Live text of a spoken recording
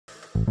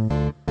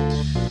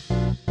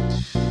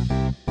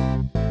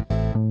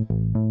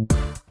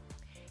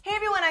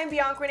I'm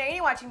Bianca Renee and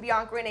you're watching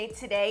Bianca Renee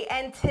Today,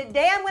 and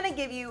today I'm going to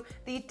give you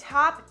the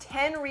top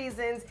 10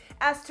 reasons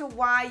as to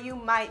why you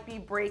might be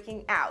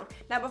breaking out.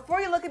 Now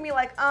before you look at me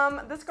like,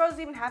 this girl doesn't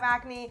even have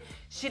acne,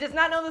 she does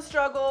not know the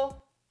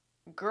struggle.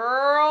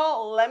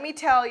 Girl, let me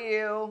tell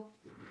you,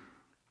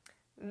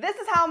 this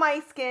is how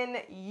my skin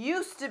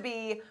used to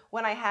be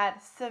when I had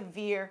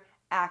severe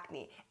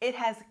acne. It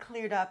has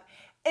cleared up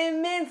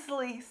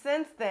immensely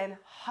since then,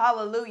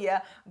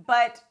 hallelujah,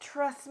 but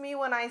trust me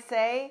when I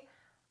say,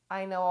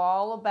 I know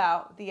all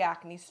about the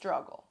acne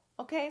struggle.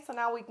 Okay, so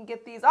now we can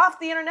get these off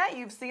the internet.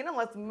 You've seen them.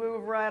 Let's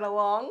move right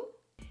along.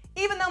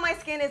 Even though my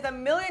skin is a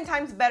million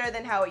times better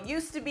than how it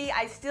used to be,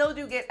 I still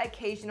do get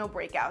occasional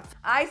breakouts.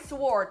 I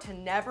swore to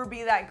never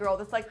be that girl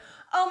that's like,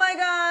 oh my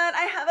God,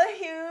 I have a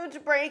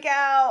huge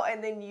breakout.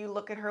 And then you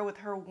look at her with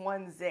her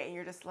one zit and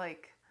you're just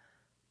like,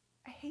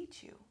 I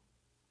hate you.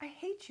 I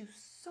hate you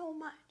so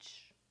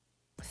much.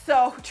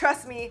 So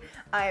trust me,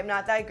 I am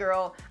not that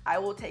girl. I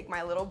will take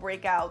my little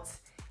breakouts,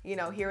 you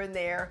know, here and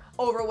there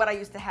over what I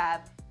used to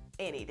have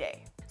any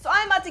day. So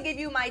I'm about to give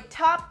you my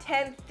top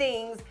 10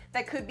 things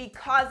that could be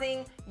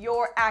causing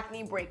your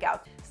acne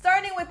breakouts.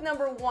 Starting with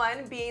number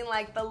 1 being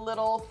like the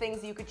little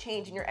things you could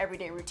change in your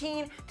everyday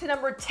routine, to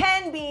number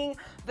 10 being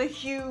the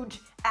huge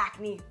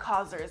acne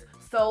causers.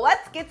 So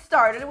let's get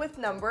started with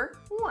number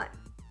 1.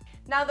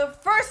 Now the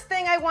first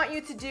thing I want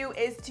you to do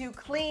is to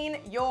clean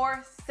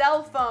your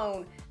cell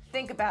phone.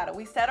 Think about it.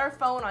 We set our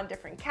phone on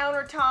different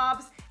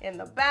countertops, in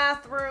the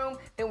bathroom,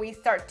 then we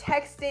start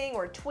texting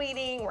or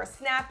tweeting or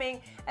snapping,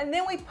 and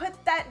then we put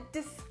that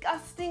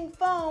disgusting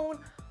phone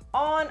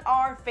on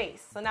our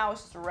face. So now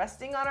it's just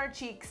resting on our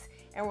cheeks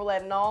and we're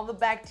letting all the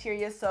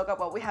bacteria soak up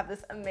while we have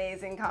this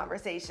amazing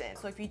conversation.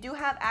 So if you do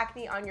have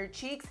acne on your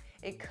cheeks,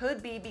 it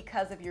could be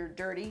because of your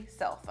dirty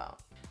cell phone.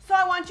 So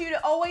I want you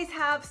to always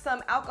have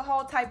some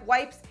alcohol type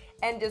wipes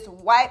and just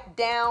wipe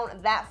down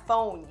that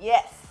phone.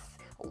 Yes,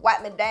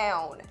 wipe me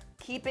down.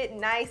 Keep it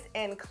nice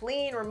and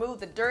clean, remove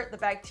the dirt, the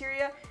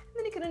bacteria, and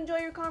then you can enjoy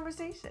your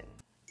conversation.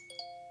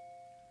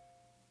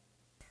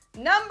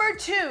 Number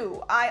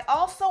 2, I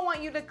also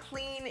want you to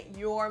clean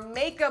your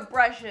makeup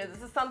brushes.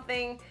 This is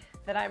something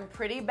that I'm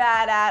pretty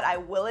bad at, I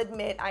will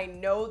admit. I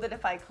know that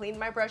if I cleaned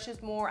my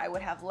brushes more, I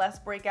would have less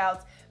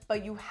breakouts,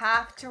 but you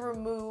have to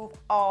remove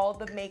all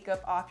the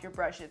makeup off your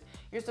brushes.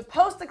 You're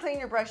supposed to clean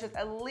your brushes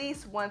at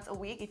least once a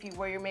week if you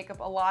wear your makeup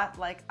a lot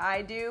like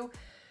I do.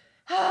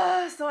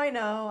 So I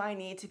know I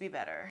need to be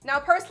better. Now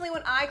personally,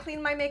 when I clean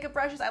my makeup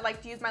brushes, I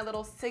like to use my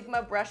little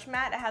Sigma brush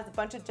mat. It has a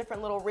bunch of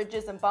different little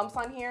ridges and bumps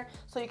on here,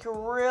 so you can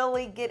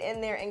really get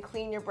in there and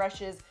clean your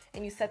brushes,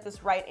 and you set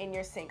this right in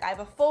your sink. I have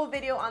a full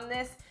video on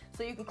this,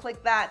 so you can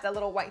click that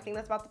little white thing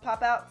that's about to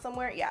pop out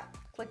somewhere. Yeah,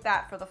 click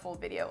that for the full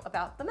video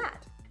about the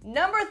mat.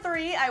 Number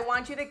 3, I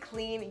want you to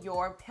clean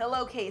your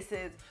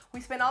pillowcases. We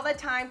spend all that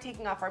time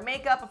taking off our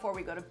makeup before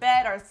we go to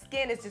bed. Our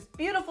skin is just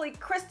beautifully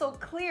crystal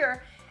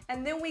clear,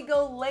 and then we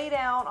go lay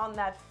down on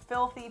that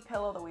filthy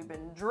pillow that we've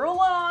been drooling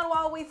on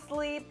while we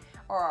sleep,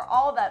 or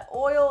all that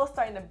oil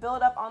starting to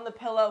build up on the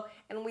pillow,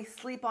 and we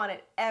sleep on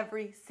it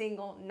every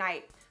single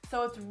night.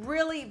 So it's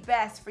really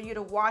best for you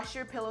to wash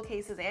your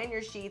pillowcases and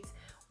your sheets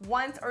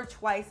once or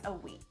twice a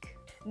week.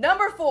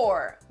 Number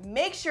 4,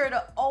 make sure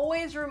to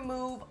always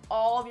remove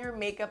all of your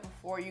makeup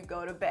before you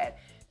go to bed.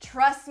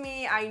 Trust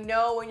me, I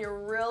know when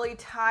you're really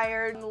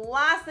tired, the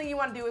last thing you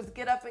want to do is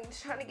get up and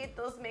try to get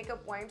those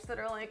makeup wipes that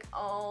are like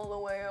all the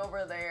way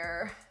over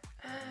there.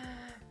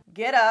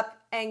 Get up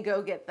and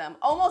go get them.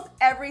 Almost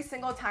every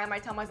single time I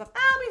tell myself,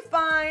 I'll be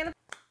fine,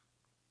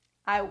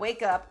 I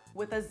wake up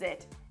with a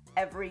zit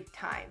every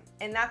time.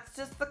 And that's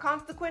just the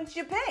consequence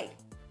you pay.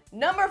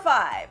 Number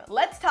 5,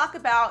 let's talk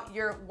about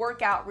your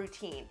workout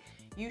routine.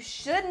 You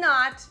should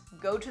not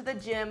go to the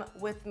gym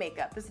with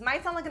makeup. This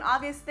might sound like an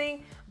obvious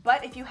thing,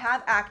 but if you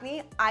have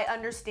acne, I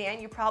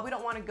understand. You probably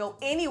don't want to go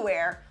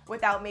anywhere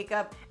without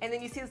makeup, and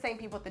then you see the same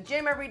people at the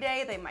gym every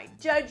day. They might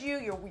judge you.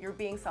 You're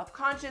being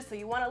self-conscious, so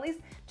you want to at least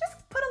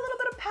just put a little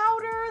bit of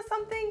powder or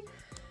something.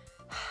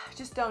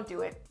 Just don't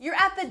do it. You're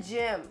at the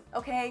gym,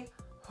 okay?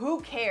 Who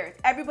cares?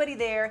 Everybody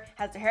there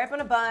has their hair up in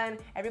a bun,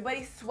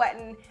 everybody's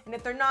sweating, and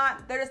if they're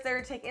not, they're just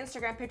there to take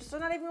Instagram pictures, so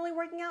they're not even really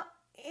working out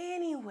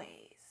anyways.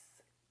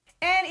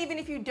 And even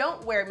if you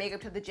don't wear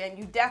makeup to the gym,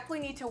 you definitely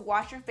need to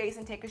wash your face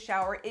and take a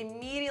shower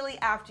immediately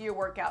after your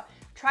workout.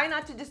 Try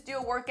not to just do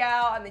a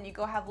workout and then you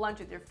go have lunch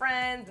with your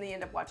friends and then you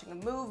end up watching a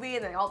movie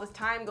and then all this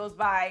time goes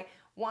by.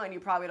 1, you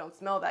probably don't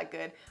smell that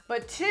good,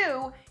 but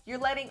 2, you're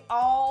letting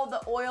all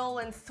the oil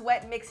and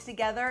sweat mix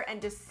together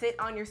and just sit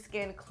on your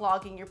skin,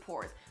 clogging your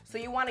pores. So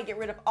you want to get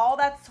rid of all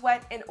that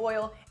sweat and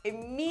oil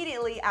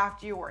immediately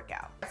after your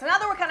workout. So now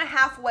that we're kind of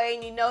halfway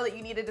and you know that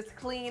you need to just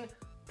clean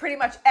pretty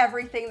much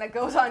everything that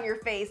goes on your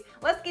face,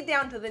 let's get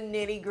down to the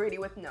nitty-gritty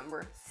with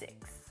number 6.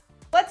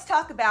 Let's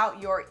talk about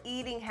your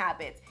eating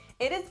habits.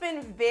 It has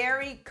been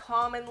very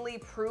commonly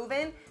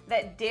proven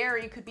that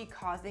dairy could be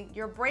causing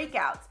your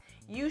breakouts.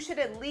 You should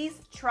at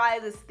least try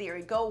this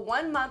theory. Go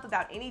 1 month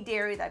without any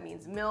dairy. That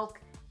means milk,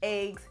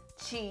 eggs,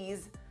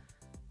 cheese,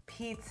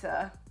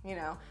 pizza, you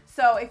know.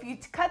 So if you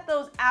cut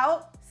those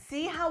out,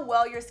 see how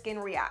well your skin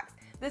reacts.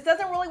 This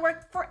doesn't really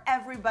work for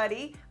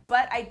everybody,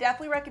 but I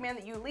definitely recommend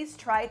that you at least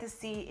try to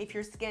see if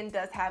your skin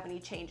does have any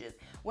changes.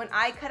 When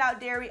I cut out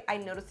dairy, I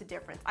noticed a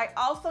difference. I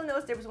also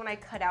noticed a difference when I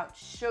cut out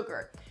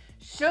sugar.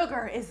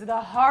 Sugar is the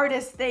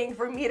hardest thing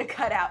for me to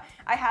cut out.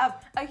 I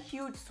have a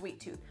huge sweet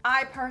tooth.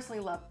 I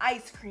personally love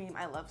ice cream.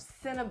 I love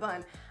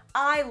Cinnabon.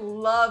 I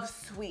love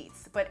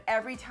sweets, but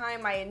every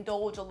time I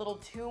indulge a little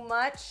too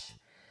much,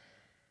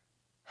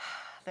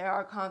 there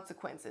are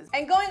consequences.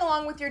 And going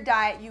along with your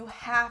diet, you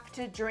have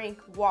to drink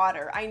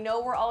water. I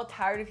know we're all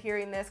tired of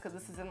hearing this because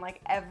this is in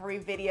like every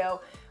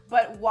video,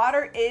 but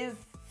water is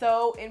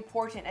so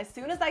important. As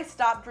soon as I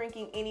stopped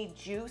drinking any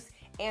juice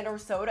and or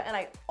soda and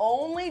I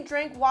only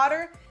drank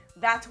water,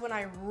 that's when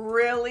I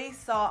really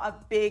saw a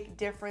big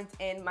difference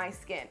in my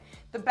skin.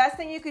 The best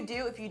thing you could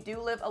do if you do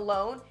live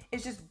alone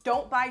is just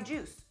don't buy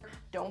juice.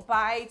 Don't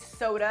buy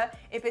soda.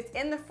 If it's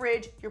in the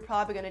fridge, you're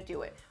probably gonna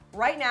do it.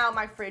 Right now,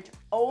 my fridge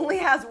only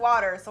has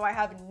water, so I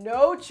have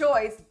no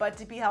choice but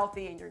to be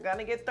healthy, and you're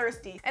gonna get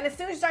thirsty. And as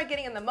soon as you start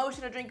getting in the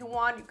motion of drinking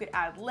water, you could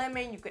add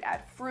lemon, you could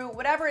add fruit,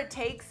 whatever it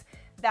takes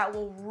that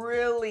will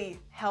really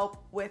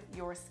help with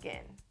your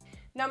skin.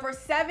 Number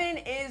 7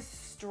 is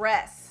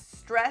stress.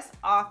 Stress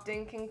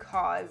often can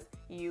cause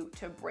you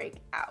to break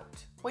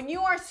out. When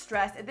you are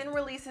stressed, it then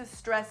releases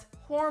stress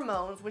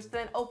hormones, which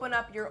then open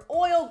up your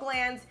oil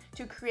glands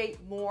to create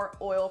more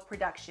oil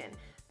production.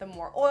 The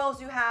more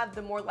oils you have,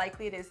 the more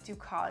likely it is to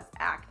cause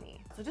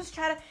acne. So just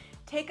try to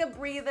take a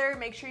breather,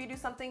 make sure you do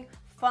something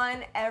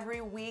fun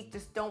every week.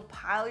 Just don't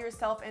pile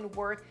yourself in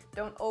work,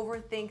 don't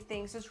overthink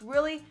things, just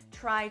really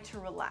try to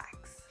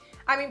relax.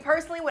 I mean,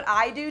 personally, what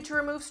I do to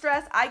remove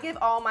stress, I give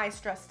all my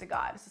stress to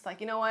God. It's just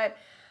like, you know what?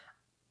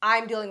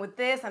 I'm dealing with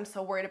this, I'm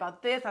so worried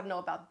about this, I don't know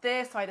about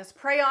this, so I just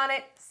pray on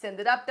it, send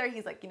it up there.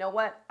 He's like, you know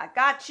what? I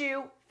got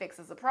you,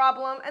 fixes the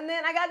problem, and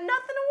then I got nothing to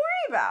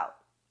worry about.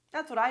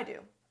 That's what I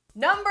do.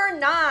 Number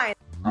 9.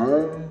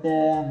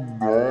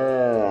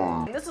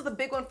 And this is a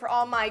big one for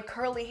all my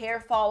curly hair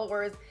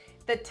followers.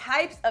 The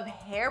types of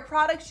hair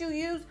products you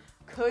use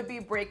could be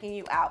breaking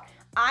you out.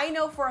 I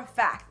know for a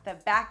fact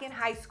that back in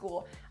high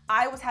school,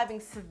 I was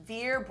having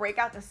severe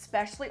breakouts,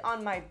 especially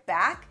on my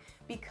back,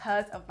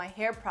 because of my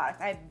hair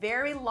products. I had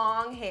very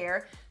long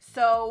hair,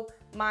 so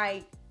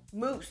my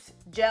mousse,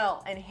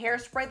 gel, and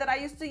hairspray that I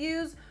used to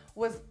use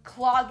was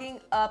clogging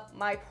up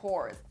my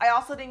pores. I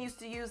also didn't used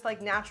to use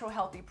like natural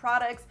healthy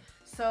products,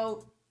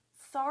 so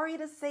sorry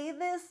to say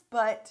this,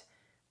 but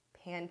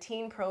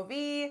Pantene Pro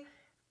V,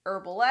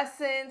 Herbal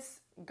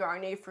Essence,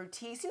 Garnier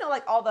Fructis, you know,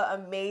 like all the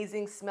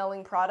amazing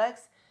smelling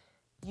products,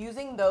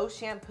 using those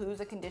shampoos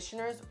and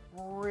conditioners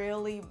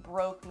really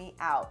broke me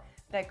out.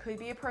 That could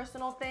be a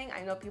personal thing.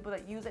 I know people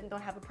that use it and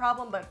don't have a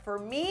problem, but for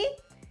me,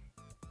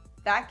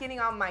 that getting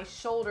on my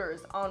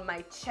shoulders, on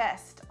my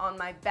chest, on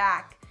my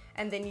back,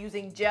 and then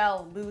using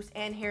gel, mousse,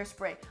 and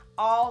hairspray,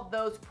 all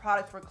those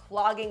products were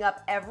clogging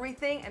up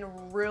everything and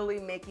really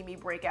making me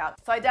break out.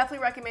 So I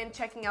definitely recommend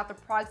checking out the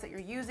products that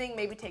you're using,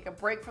 maybe take a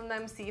break from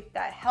them, see if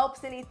that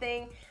helps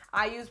anything.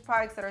 I use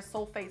products that are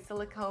sulfate,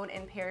 silicone,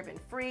 and paraben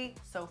free.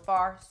 So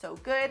far, so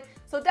good.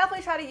 So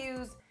definitely try to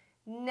use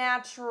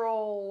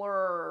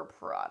natural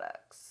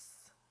products.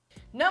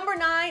 Number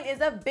 9 is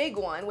a big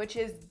one, which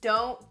is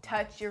don't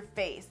touch your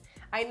face.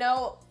 I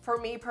know for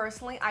me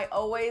personally, I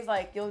always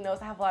you'll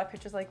notice I have a lot of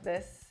pictures like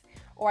this,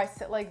 or I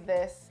sit like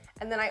this,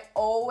 and then I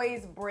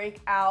always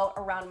break out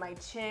around my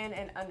chin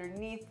and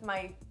underneath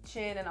my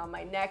chin and on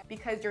my neck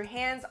because your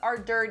hands are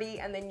dirty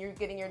and then you're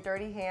getting your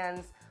dirty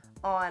hands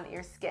on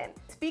your skin.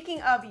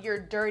 Speaking of your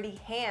dirty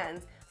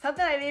hands,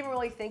 something I didn't even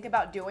really think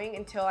about doing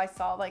until I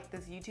saw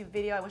this YouTube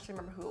video. I wish I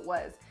remember who it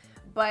was.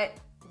 But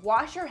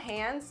wash your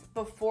hands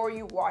before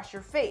you wash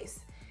your face.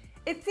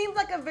 It seems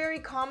like a very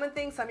common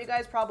thing. Some of you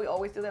guys probably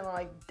always do that and I'm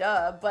like,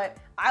 duh. But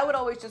I would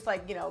always just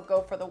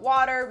go for the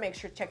water, make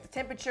sure to check the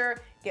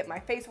temperature, get my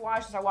face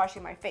washed, and start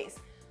washing my face.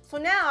 So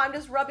now I'm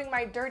just rubbing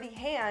my dirty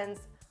hands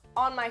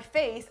on my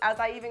face as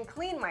I even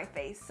clean my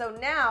face. So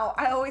now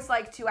I always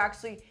like to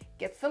actually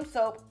get some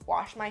soap,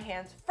 wash my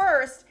hands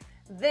first,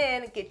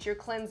 then get your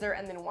cleanser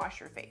and then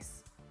wash your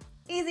face.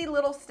 Easy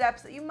little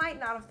steps that you might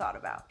not have thought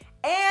about.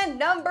 And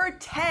number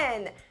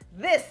 10,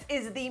 this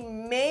is the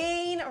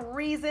main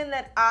reason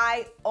that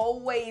I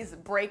always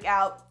break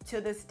out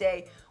to this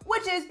day,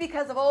 which is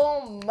because of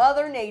old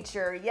Mother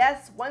Nature.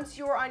 Yes, once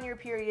you are on your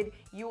period,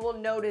 you will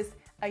notice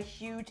a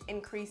huge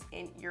increase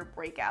in your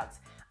breakouts.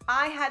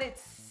 I had it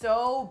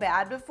so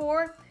bad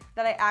before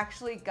that I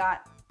actually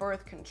got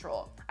birth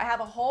control. I have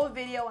a whole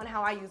video on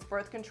how I use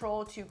birth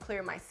control to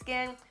clear my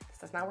skin. This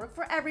does not work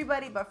for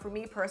everybody, but for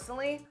me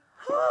personally,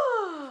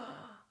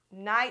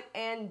 night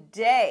and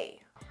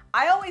day.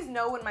 I always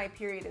know when my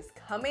period is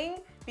coming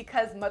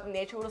because Mother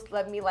Nature will just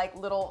let me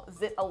little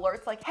zit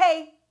alerts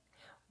hey,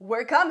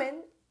 we're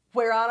coming.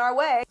 we're on our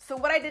way. So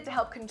what I did to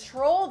help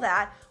control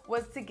that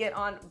was to get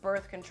on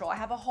birth control. I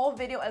have a whole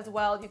video as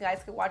well. You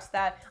guys could watch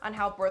that on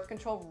how birth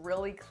control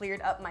really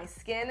cleared up my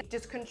skin. It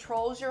just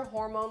controls your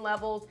hormone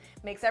levels,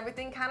 makes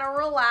everything kind of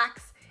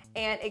relax,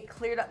 and it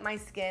cleared up my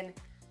skin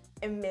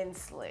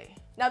immensely.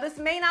 Now this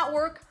may not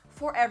work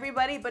for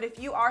everybody, but if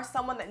you are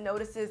someone that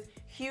notices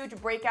huge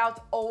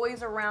breakouts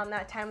always around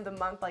that time of the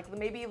month, like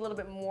maybe a little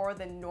bit more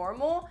than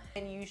normal,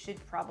 then you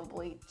should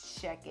probably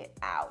check it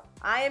out.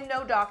 I am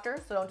no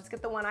doctor, so don't just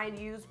get the one I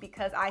use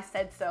because I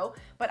said so,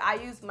 but I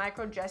use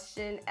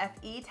Microgestin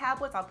FE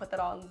tablets. I'll put that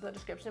all in the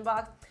description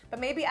box, but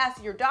maybe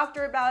ask your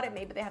doctor about it.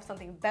 Maybe they have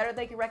something better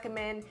they can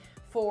recommend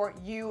for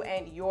you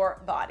and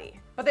your body.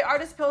 But they are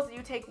just pills that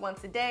you take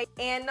once a day,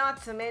 and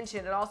not to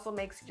mention, it also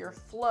makes your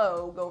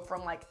flow go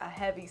from like a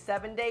heavy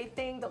 7-day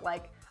thing to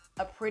like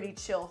a pretty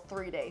chill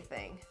 3-day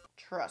thing.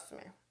 Trust me.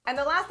 And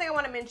the last thing I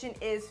want to mention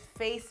is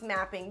face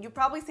mapping. You've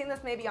probably seen this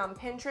maybe on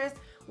Pinterest,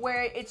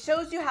 where it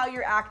shows you how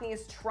your acne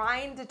is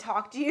trying to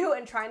talk to you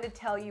and trying to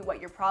tell you what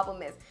your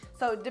problem is.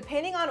 So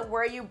depending on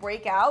where you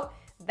break out,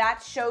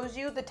 that shows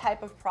you the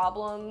type of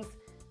problems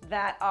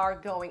that are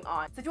going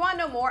on. So if you want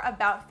to know more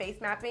about face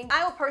mapping,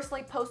 I will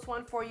personally post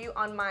one for you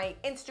on my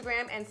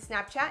Instagram and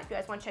Snapchat. If you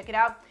guys want to check it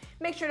out,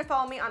 make sure to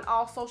follow me on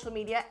all social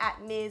media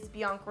at Ms.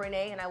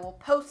 BiancaRenee, and I will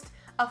post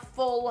a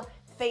full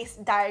face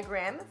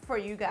diagram for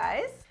you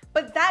guys.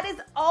 But that is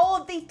all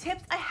of the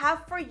tips I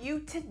have for you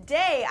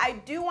today.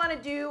 I do want to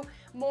do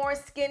more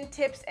skin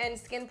tips and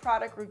skin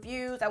product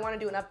reviews. I want to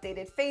do an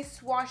updated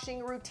face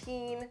washing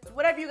routine.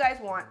 Whatever you guys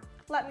want,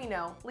 let me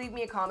know. Leave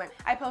me a comment.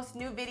 I post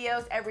new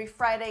videos every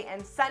Friday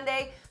and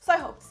Sunday, so I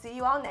hope to see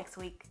you all next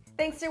week.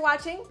 Thanks for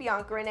watching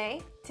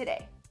BiancaRenee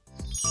Today.